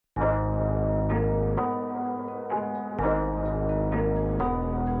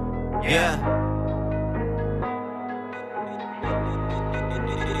Yeah.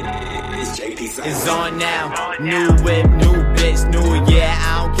 It's on now. New whip, new bitch, new year.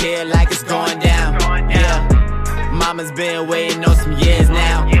 I don't care, like it's going down. Yeah. Mama's been waiting on some years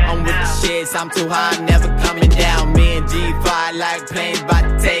now. I'm with the shits, I'm too high, I'm never coming down. Me and G5 like planes about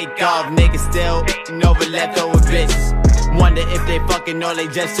to take off. Niggas still over leftover bitches. Wonder if they fucking or they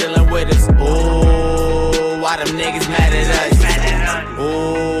just chillin' with us. Ooh, why them niggas mad at us?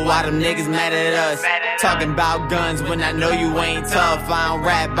 Ooh, why them niggas mad at us? Talking about guns when I know you ain't tough. I don't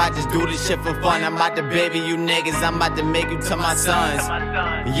rap, I just do this shit for fun. I'm about to baby you niggas, I'm about to make you to my sons.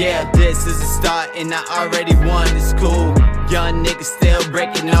 Yeah, this is a start and I already won, it's cool. Young niggas still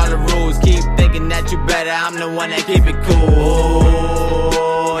breaking all the rules. Keep thinking that you better, I'm the one that keep it cool.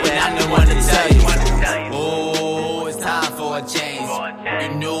 Ooh, then I'm the one to tell you. Ooh, it's time for a change. You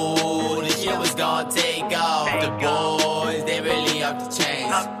knew this shit was gonna take off. The boys, they really up to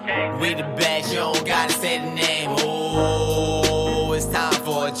change. We the best, you don't gotta say the name. Ooh, it's time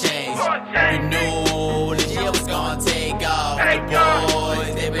for a change. You knew this shit was gonna take off. The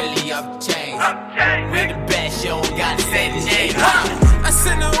boys, they really up to change. We the best, you don't gotta say the name. I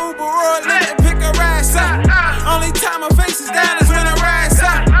send an Uber or a Lyft and pick a rise up. Only time my face is down is when I rise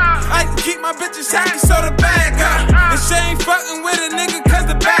up. I can keep my bitches happy so the bag up. And she ain't fucking with a nigga cause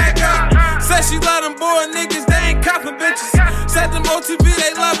the bag up. Said she love them boy niggas, they ain't cuffin' bitches. Said them OTV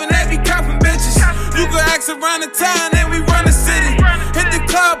they lovin', they be cuffin' bitches. You can ask around the town and we run the city. Hit the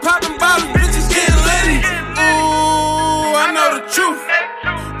club, poppin' bottles, bitches getting litty. Ooh, I know the truth.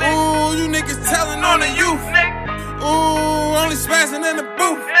 Ooh, you niggas tellin' on the youth. Ooh, only spazzin' in the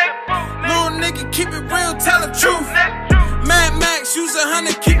booth. Little nigga, keep it real, tell the truth. Mad Max, use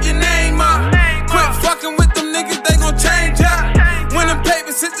 100, keep your name up. Quit fucking with them niggas, they gon' change up. When the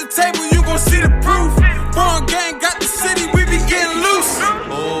papers hit the table, you gon' see the proof. Born gang got the city, we be getting loose.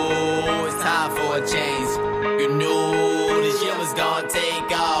 Ooh, it's time for a change. You knew this shit was gonna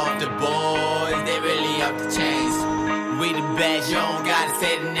take off. The boys, they really up to change. We the best, you don't gotta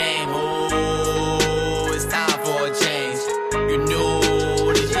say the name. Ooh, it's time for a change. You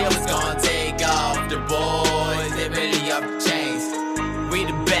knew this shit was gonna take off. The boys, they really up to change. We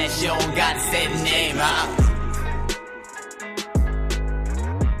the best, you don't gotta say the name.